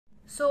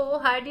So,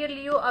 hi dear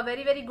Leo, a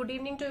very good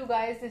evening to you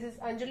guys. This is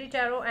Anjali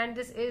Tarot and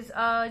this is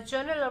a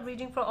general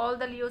reading for all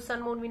the Leo,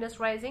 Sun, Moon, Venus,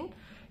 Rising.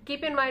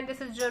 Keep in mind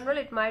this is general,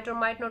 it might or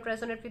might not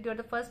resonate with you at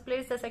the first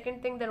place. The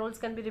second thing, the roles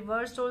can be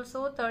reversed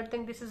also. Third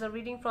thing, this is a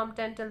reading from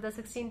 10 till the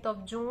 16th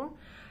of June.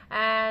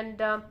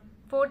 And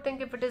fourth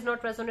thing, if it is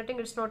not resonating,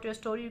 it's not your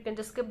story, you can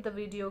just skip the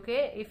video,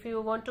 okay? If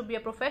you want to be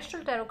a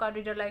professional tarot card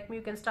reader like me,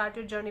 you can start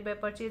your journey by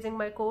purchasing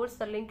my course.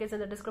 The link is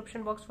in the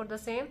description box for the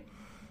same.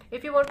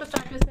 If you want to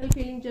start your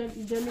self-healing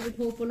journey with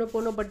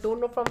Ho'oponopono but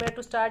don't know from where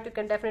to start, you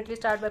can definitely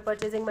start by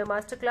purchasing my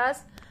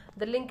masterclass.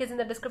 The link is in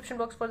the description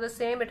box for the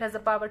same. It has the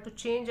power to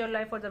change your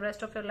life for the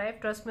rest of your life.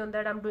 Trust me on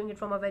that. I'm doing it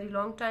from a very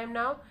long time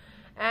now.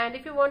 And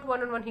if you want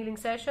one-on-one healing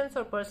sessions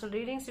or personal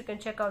readings, you can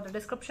check out the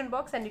description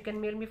box and you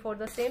can mail me for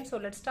the same. So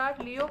let's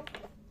start, Leo.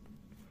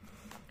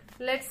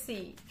 Let's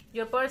see.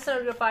 Your person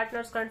or your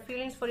partner's current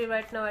feelings for you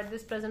right now at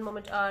this present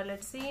moment are,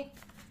 let's see.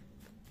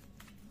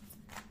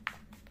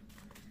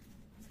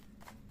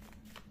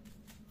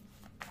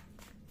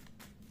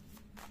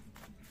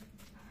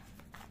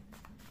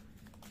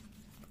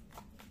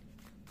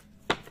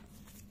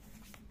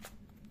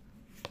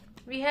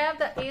 We have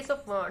the Ace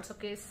of Wands.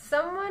 Okay,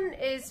 someone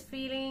is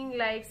feeling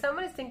like,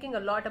 someone is thinking a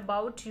lot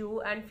about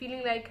you and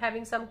feeling like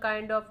having some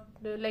kind of,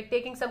 like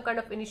taking some kind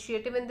of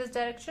initiative in this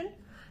direction.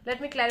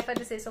 Let me clarify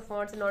this Ace of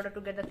Wands in order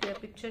to get a clear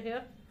picture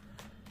here.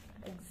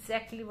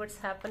 Exactly what's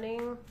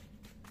happening.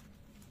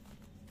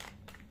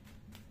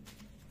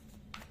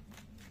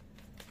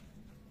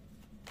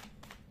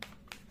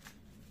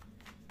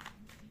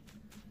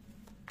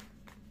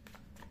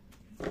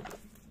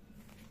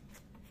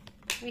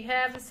 We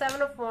have the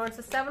Seven of Wands,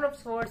 the Seven of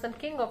Swords, and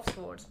King of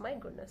Swords. My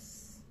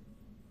goodness.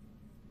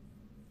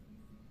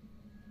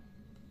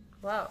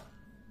 Wow.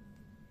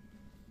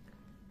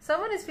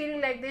 Someone is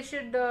feeling like they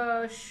should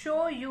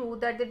show you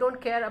that they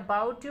don't care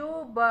about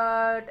you,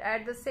 but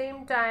at the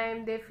same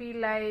time, they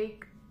feel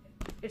like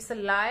it's a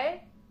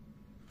lie.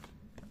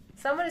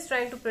 Someone is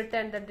trying to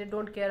pretend that they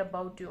don't care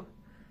about you.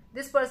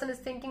 This person is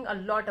thinking a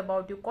lot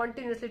about you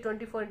continuously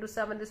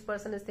 24/7. This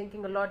person is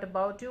thinking a lot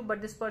about you,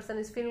 but this person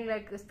is feeling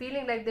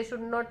like they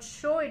should not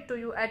show it to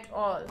you at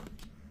all.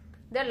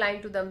 They're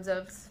lying to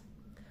themselves.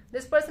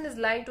 This person is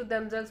lying to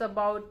themselves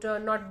about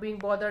not being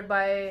bothered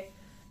by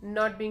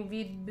not being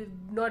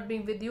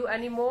with you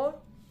anymore.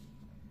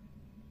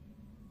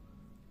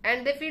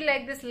 And they feel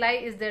like this lie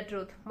is their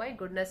truth. My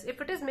goodness,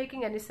 if it is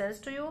making any sense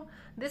to you,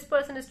 this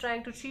person is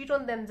trying to cheat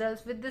on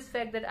themselves with this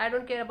fact that I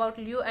don't care about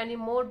you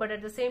anymore, but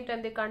at the same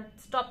time they can't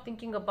stop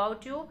thinking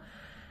about you,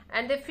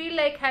 and they feel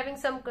like having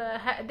some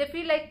they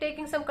feel like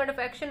taking some kind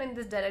of action in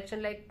this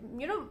direction, like,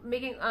 you know,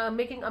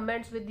 making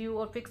amends with you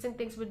or fixing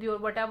things with you or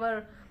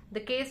whatever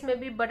the case may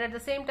be. But at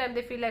the same time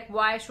they feel like,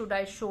 why should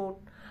I show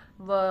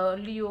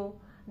Leo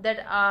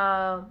that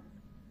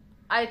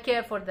I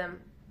care for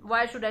them?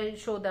 Why should I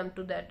show them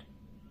to that?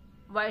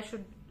 Why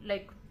should,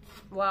 like,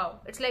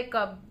 wow, it's like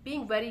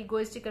being very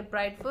egoistic and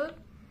prideful,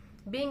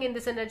 being in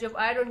this energy of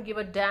I don't give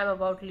a damn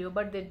about Leo,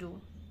 but they do.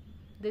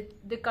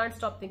 They can't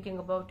stop thinking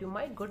about you.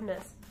 My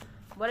goodness,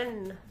 what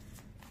an,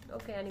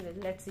 okay, anyway,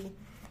 let's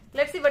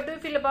see what do you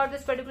feel about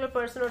this particular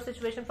person or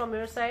situation from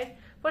your side.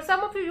 For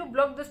some of you, you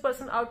blocked this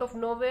person out of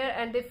nowhere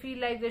and they feel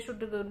like they should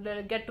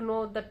get to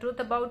know the truth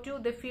about you.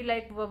 They feel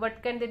like,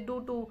 what can they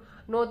do to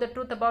know the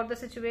truth about the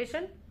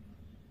situation?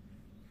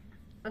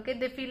 Okay,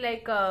 they feel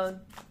like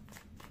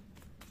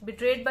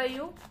betrayed by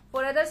you.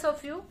 For others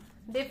of you,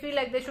 they feel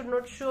like they should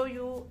not show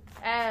you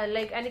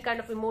like any kind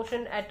of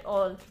emotion at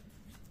all,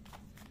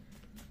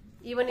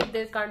 even if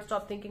they can't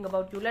stop thinking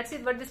about you. Let's see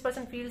what this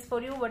person feels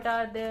for you. What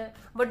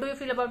do you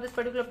feel about this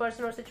particular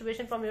person or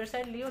situation from your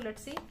side, Leo?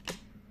 Let's see.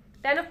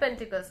 Ten of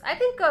Pentacles. I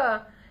think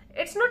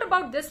it's not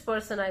about this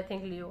person, I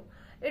think, Leo.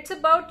 It's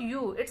about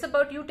you. It's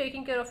about you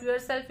taking care of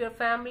yourself, your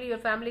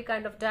family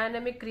kind of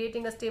dynamic,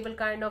 creating a stable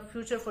kind of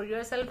future for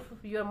yourself,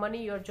 your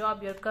money, your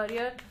job, your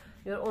career,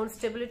 your own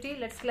stability.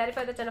 Let's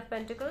clarify the Ten of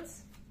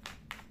Pentacles.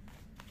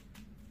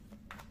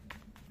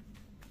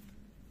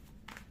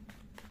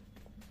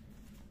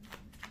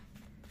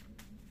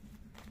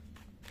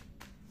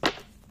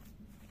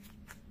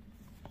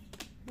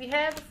 We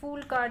have the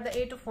Fool card, the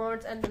Eight of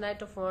Wands, and the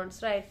Knight of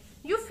Wands, right?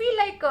 You feel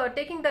like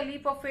taking the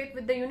leap of faith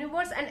with the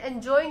universe and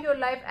enjoying your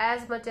life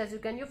as much as you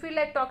can. You feel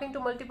like talking to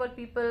multiple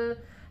people,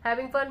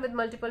 having fun with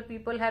multiple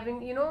people,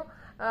 having, you know,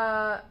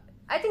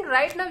 I think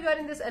right now you are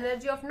in this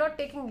energy of not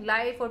taking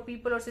life or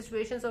people or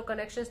situations or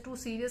connections too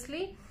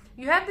seriously.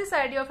 You have this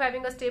idea of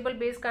having a stable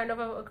base kind of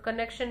a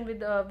connection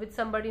with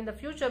somebody in the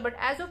future, but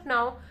as of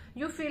now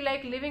you feel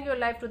like living your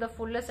life to the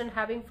fullest and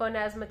having fun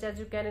as much as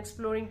you can,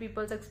 exploring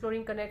people,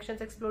 exploring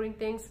connections, exploring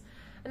things,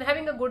 and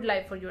having a good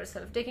life for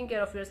yourself, taking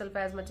care of yourself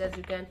as much as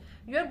you can.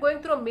 You are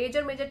going through a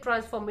major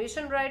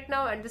transformation right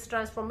now, and this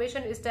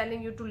transformation is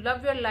telling you to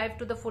love your life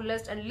to the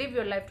fullest and live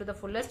your life to the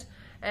fullest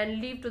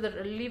and leave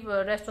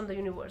rest on the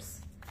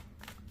universe.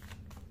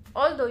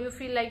 Although you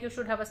feel like you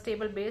should have a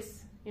stable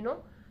base, you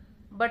know,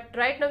 but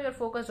right now you're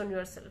focused on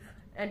yourself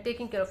and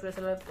taking care of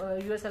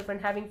yourself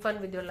and having fun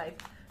with your life.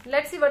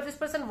 Let's see what this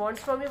person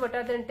wants from you. What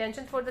are their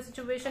intentions for the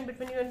situation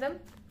between you and them?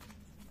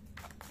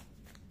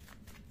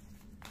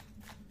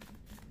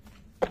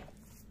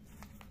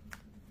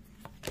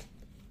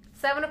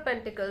 Seven of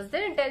Pentacles.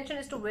 Their intention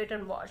is to wait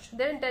and watch.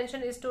 Their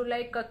intention is to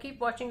like keep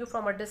watching you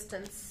from a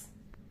distance.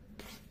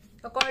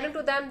 According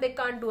to them, they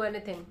can't do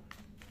anything.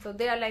 So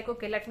they are like,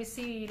 okay, let me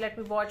see, let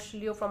me watch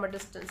Leo from a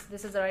distance.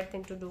 This is the right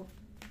thing to do.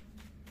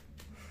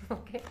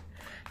 Okay,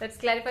 let's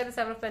clarify the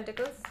Seven of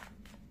Pentacles.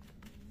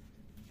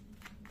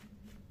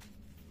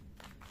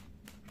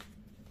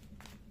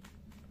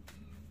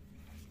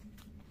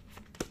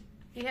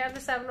 We have the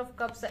Seven of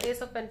Cups, the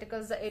Ace of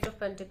Pentacles, the Eight of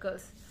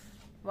Pentacles.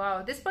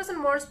 Wow, this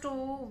person wants to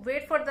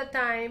wait for the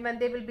time when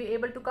they will be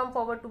able to come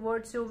forward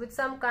towards you with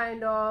some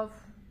kind of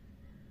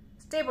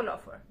stable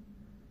offer.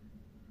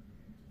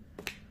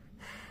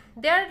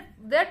 They're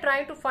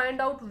trying to find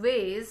out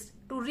ways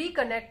to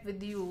reconnect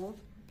with you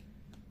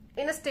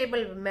in a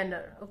stable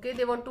manner. Okay,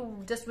 they want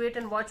to just wait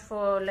and watch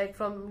for like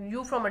from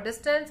you from a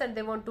distance, and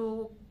they want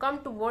to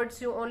come towards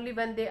you only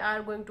when they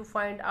are going to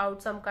find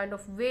out some kind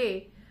of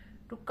way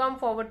to come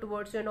forward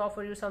towards you and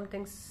offer you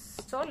something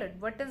solid.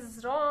 What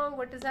is wrong?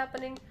 What is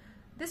happening?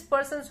 This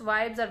person's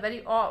vibes are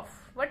very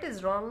off. What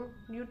is wrong?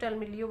 You tell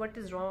me, Leo, what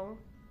is wrong?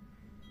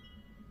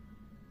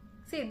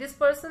 See, this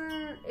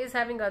person is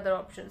having other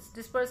options.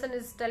 This person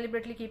is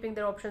deliberately keeping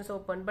their options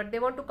open, but they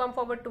want to come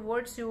forward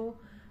towards you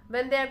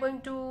when they are going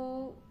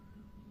to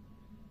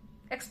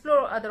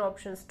explore other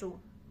options too.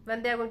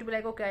 When they are going to be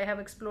like, okay, I have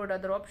explored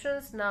other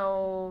options,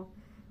 now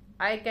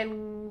I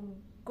can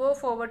go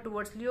forward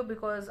towards Leo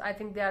because I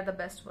think they are the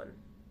best one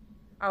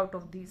out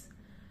of these.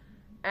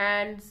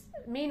 And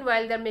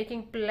meanwhile, they're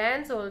making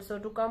plans also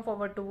to come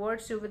forward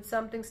towards you with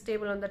something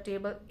stable on the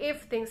table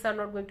if things are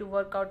not going to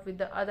work out with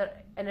the other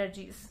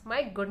energies.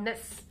 My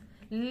goodness,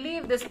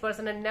 leave this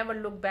person and never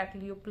look back,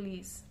 Leo,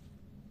 please.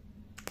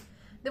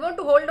 They want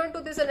to hold on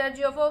to this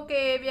energy of,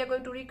 okay, we are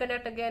going to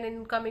reconnect again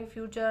in coming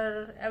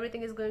future,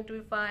 everything is going to be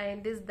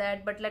fine, this,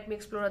 that, but let me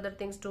explore other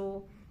things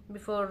too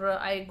before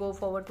I go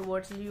forward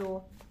towards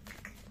Leo.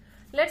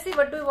 Let's see,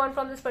 what do you want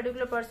from this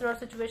particular person or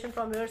situation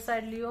from your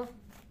side, Leo?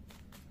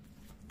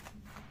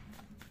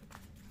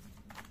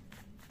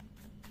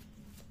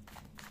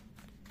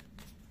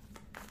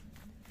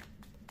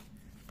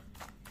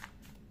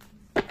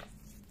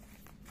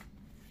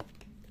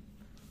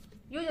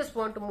 You just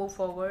want to move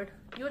forward.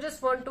 You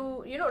just want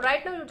to,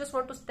 right now you just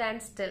want to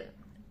stand still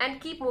and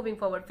keep moving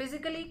forward.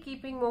 Physically,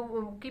 keep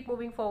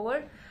moving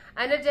forward.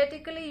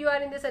 Energetically, you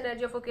are in this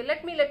energy of, okay,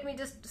 let me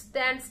just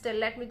stand still,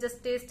 let me just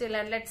stay still,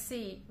 and let's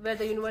see where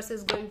the universe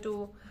is going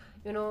to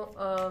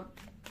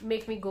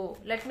make me go.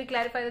 Let me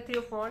clarify the Three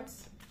of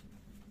Wands.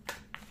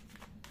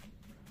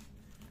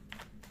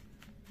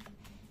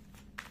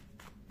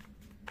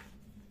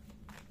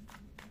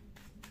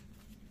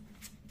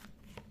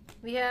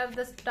 We have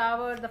this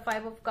Tower, the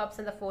Five of Cups,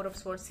 and the Four of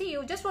Swords. See,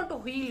 you just want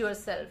to heal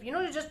yourself. You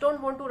just don't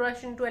want to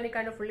rush into any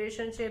kind of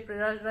relationship,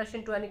 rush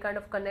into any kind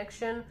of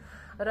connection,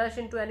 rush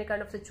into any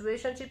kind of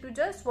situationship. You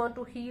just want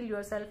to heal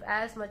yourself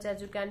as much as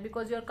you can,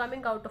 because you're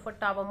coming out of a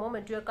Tower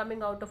moment. You're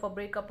coming out of a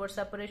breakup or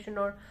separation,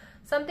 or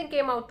something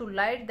came out to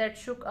light that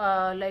shook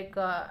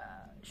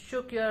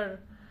your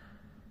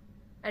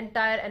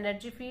entire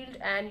energy field,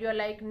 and you're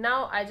like,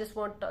 now I just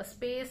want a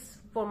space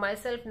for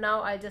myself.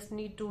 Now I just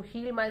need to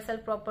heal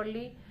myself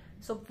properly.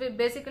 So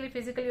basically,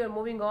 physically you are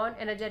moving on,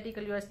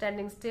 energetically you are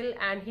standing still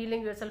and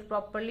healing yourself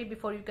properly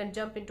before you can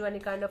jump into any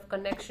kind of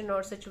connection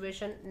or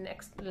situation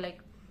next, like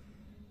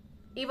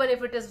even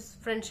if it is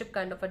friendship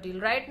kind of a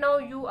deal. Right now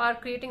you are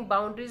creating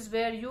boundaries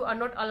where you are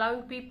not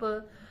allowing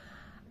people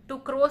to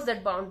cross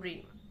that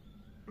boundary,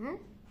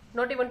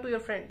 not even to your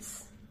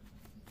friends.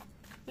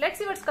 Let's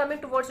see what's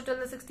coming towards you till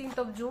the 16th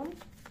of June.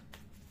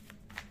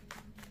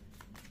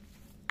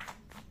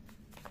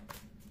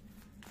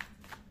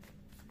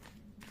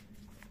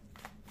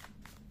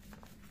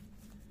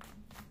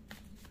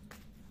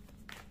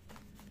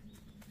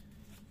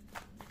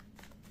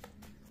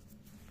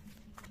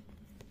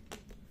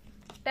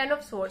 Ten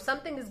of Swords.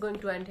 Something is going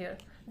to end here.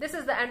 This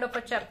is the end of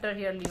a chapter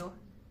here, Leo.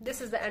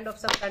 This is the end of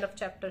some kind of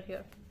chapter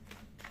here.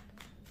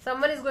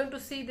 Someone is going to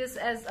see this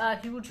as a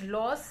huge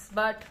loss,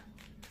 but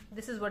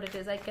this is what it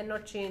is. I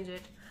cannot change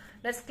it.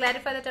 Let's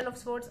clarify the Ten of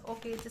Swords.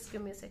 Okay, just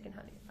give me a second,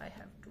 honey. I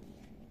have to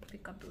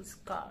pick up those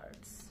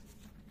cards.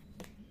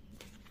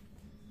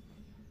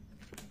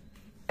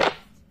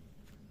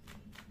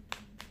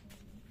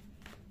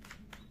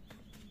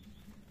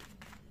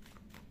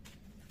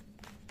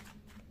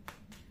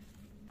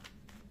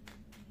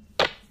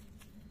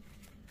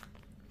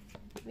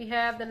 We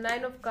have the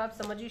Nine of Cups,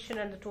 the Magician,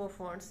 and the Two of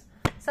Wands.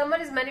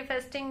 Someone is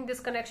manifesting this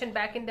connection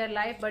back in their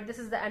life, but this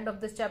is the end of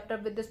this chapter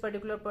with this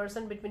particular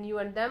person, between you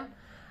and them.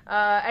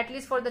 At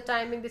least for the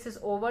timing, this is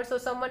over. So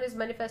someone is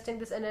manifesting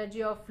this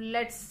energy of,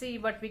 let's see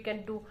what we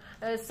can do.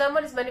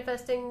 Someone is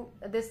manifesting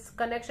this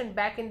connection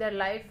back in their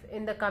life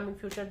in the coming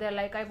future. They're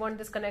like, I want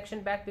this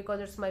connection back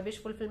because it's my wish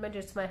fulfillment,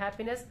 it's my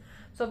happiness.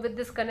 So with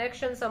this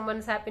connection,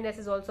 someone's happiness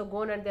is also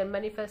gone, and they're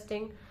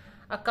manifesting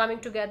a coming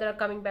together, a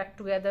coming back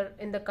together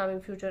in the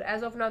coming future.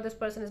 As of now, this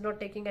person is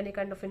not taking any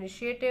kind of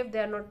initiative. They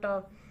are not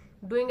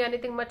doing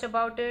anything much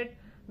about it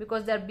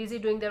because they're busy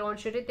doing their own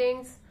shitty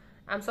things.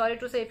 I'm sorry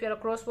to say, if you're a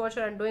cross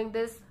watcher and doing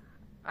this,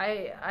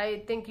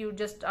 I think you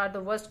just are the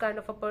worst kind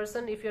of a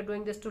person if you're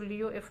doing this to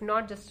Leo. If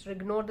not, just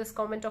ignore this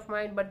comment of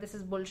mine, but this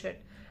is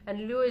bullshit.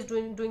 And Leo is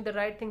doing the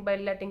right thing by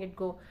letting it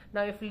go.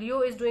 Now if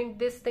Leo is doing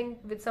this thing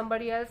with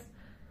somebody else,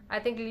 I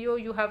think Leo,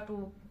 you have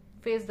to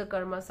face the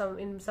karma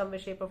in some way,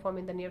 shape or form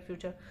in the near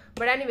future.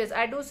 But anyways,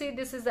 I do see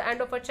this is the end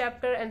of a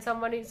chapter, and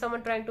someone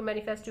trying to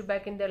manifest you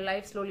back in their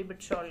life slowly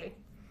but surely.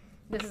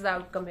 This is the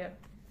outcome here.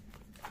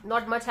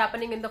 Not much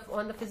happening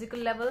on the physical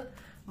level,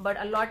 but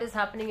a lot is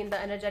happening in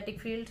the energetic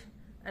field,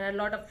 and a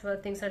lot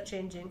of things are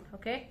changing.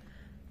 Okay,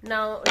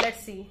 now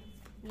let's see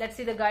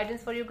the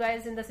guidance for you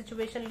guys in the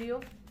situation,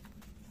 Leo.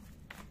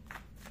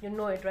 You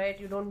know it, right?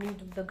 You don't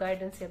need the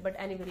guidance here, but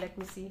anyway, let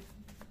me see.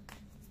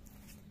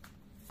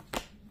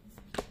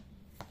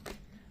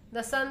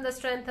 The Sun, the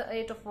Strength, the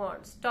Eight of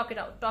Wands. Talk it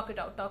out, talk it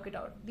out, talk it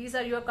out. These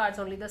are your cards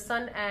only. The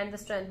Sun and the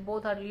Strength,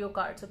 both are Leo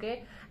cards,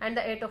 okay? And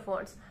the Eight of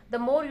Wands. The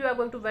more you are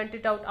going to vent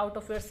it out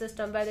of your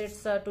system, whether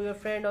it's to your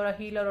friend or a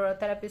healer or a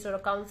therapist or a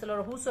counselor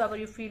or whosoever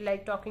you feel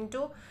like talking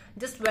to,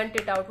 just vent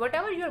it out.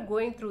 Whatever you're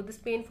going through, this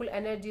painful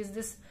energies,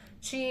 this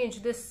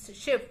change, this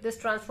shift, this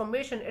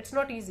transformation, it's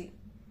not easy.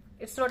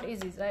 It's not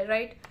easy,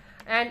 right?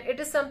 And it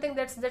is something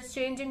that's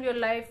changing your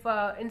life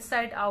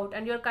inside out,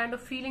 and you're kind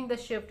of feeling the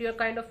shift. You're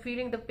kind of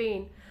feeling the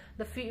pain.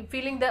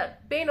 Feeling the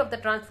pain of the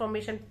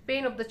transformation,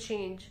 pain of the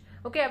change.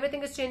 Okay,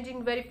 everything is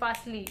changing very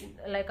fastly,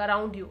 like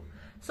around you.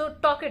 So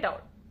talk it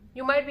out.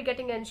 You might be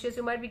getting anxious,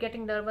 you might be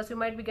getting nervous, you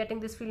might be getting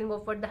this feeling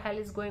of what the hell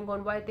is going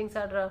on, why things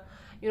are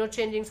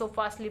changing so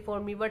fastly for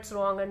me, what's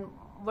wrong and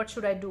what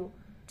should I do.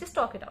 Just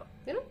talk it out,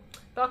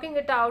 talking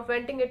it out,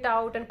 venting it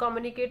out, and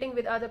communicating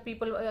with other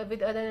people,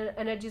 with other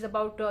energies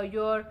about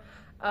your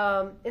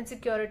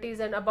insecurities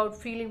and about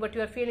feeling what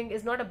you are feeling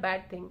is not a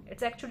bad thing.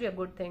 It's actually a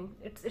good thing.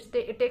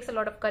 It takes a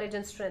lot of courage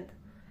and strength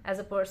as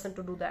a person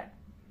to do that,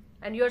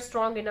 and you are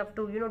strong enough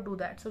to do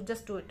that. So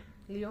just do it,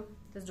 Leo.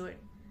 Just do it.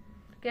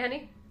 Okay,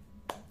 honey?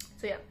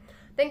 So yeah,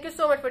 thank you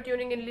so much for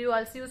tuning in, Leo.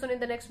 I'll see you soon in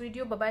the next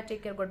video. Bye bye,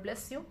 take care, God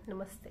bless you,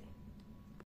 namaste.